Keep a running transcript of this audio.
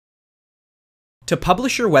To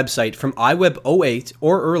publish your website from iWeb 08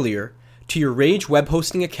 or earlier to your Rage web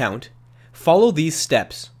hosting account, follow these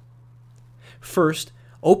steps. First,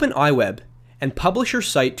 open iWeb and publish your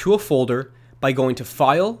site to a folder by going to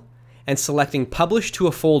File and selecting Publish to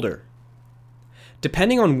a Folder.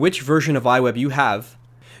 Depending on which version of iWeb you have,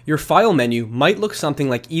 your file menu might look something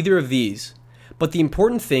like either of these, but the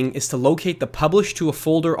important thing is to locate the Publish to a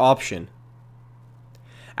Folder option.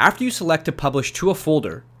 After you select to publish to a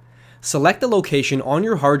folder, select the location on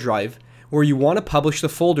your hard drive where you want to publish the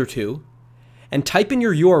folder to, and type in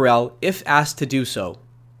your URL if asked to do so.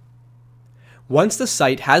 Once the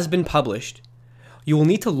site has been published, you will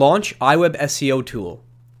need to launch iWeb SEO Tool.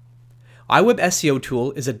 iWeb SEO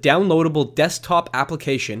Tool is a downloadable desktop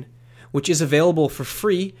application which is available for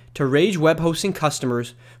free to Rage web hosting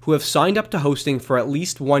customers who have signed up to hosting for at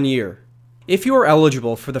least 1 year. If you are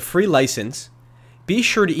eligible for the free license, be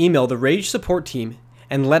sure to email the Rage support team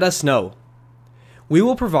and let us know. We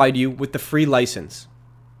will provide you with the free license.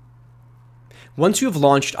 Once you have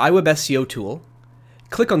launched iWeb SEO Tool,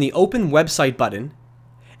 click on the Open Website button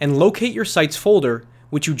and locate your site's folder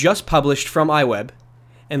which you just published from iWeb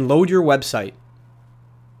and load your website.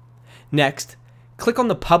 Next, click on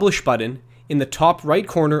the Publish button in the top right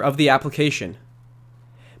corner of the application.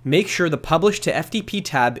 Make sure the Publish to FTP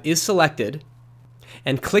tab is selected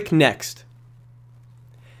and click Next.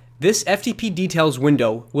 This FTP details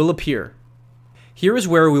window will appear. Here is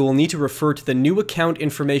where we will need to refer to the new account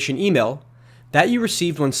information email that you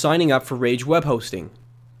received when signing up for Rage web hosting.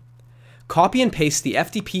 Copy and paste the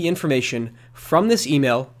FTP information from this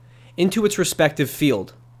email into its respective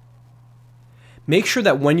field. Make sure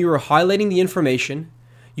that when you are highlighting the information,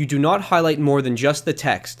 you do not highlight more than just the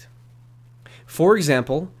text. For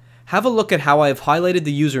example, have a look at how I have highlighted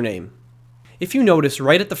the username. If you notice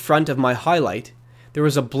right at the front of my highlight, there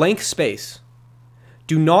is a blank space.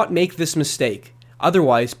 Do not make this mistake,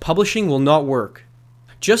 otherwise publishing will not work.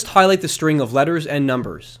 Just highlight the string of letters and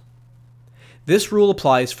numbers. This rule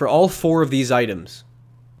applies for all 4 of these items.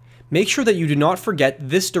 Make sure that you do not forget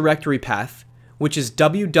this directory path, which is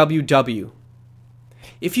www.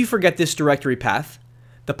 If you forget this directory path,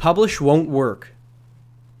 the publish won't work.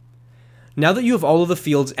 Now that you have all of the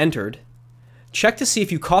fields entered, check to see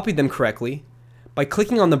if you copied them correctly by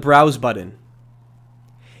clicking on the Browse button.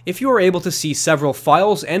 If you are able to see several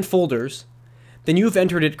files and folders, then you have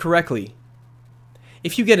entered it correctly.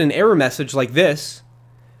 If you get an error message like this,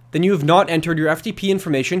 then you have not entered your FTP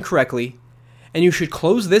information correctly, and you should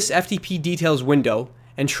close this FTP details window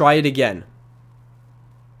and try it again.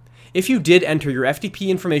 If you did enter your FTP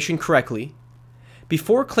information correctly,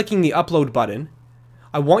 before clicking the Upload button,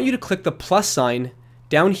 I want you to click the plus sign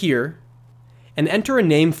down here and enter a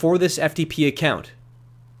name for this FTP account.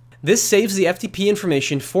 This saves the FTP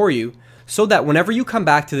information for you so that whenever you come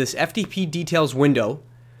back to this FTP details window,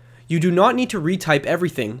 you do not need to retype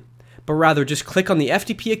everything, but rather just click on the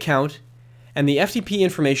FTP account and the FTP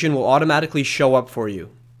information will automatically show up for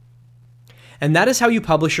you. And that is how you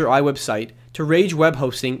publish your iWeb site to Rage web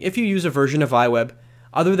hosting if you use a version of iWeb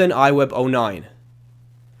other than iWeb 09.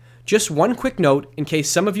 Just one quick note in case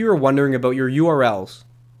some of you are wondering about your URLs.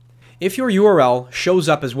 If your URL shows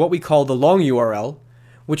up as what we call the long URL,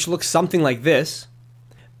 which looks something like this,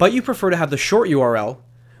 but you prefer to have the short URL,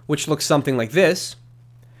 which looks something like this,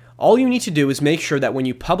 all you need to do is make sure that when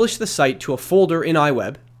you publish the site to a folder in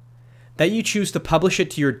iWeb, that you choose to publish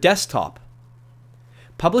it to your desktop.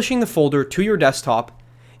 Publishing the folder to your desktop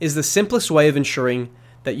is the simplest way of ensuring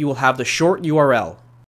that you will have the short URL.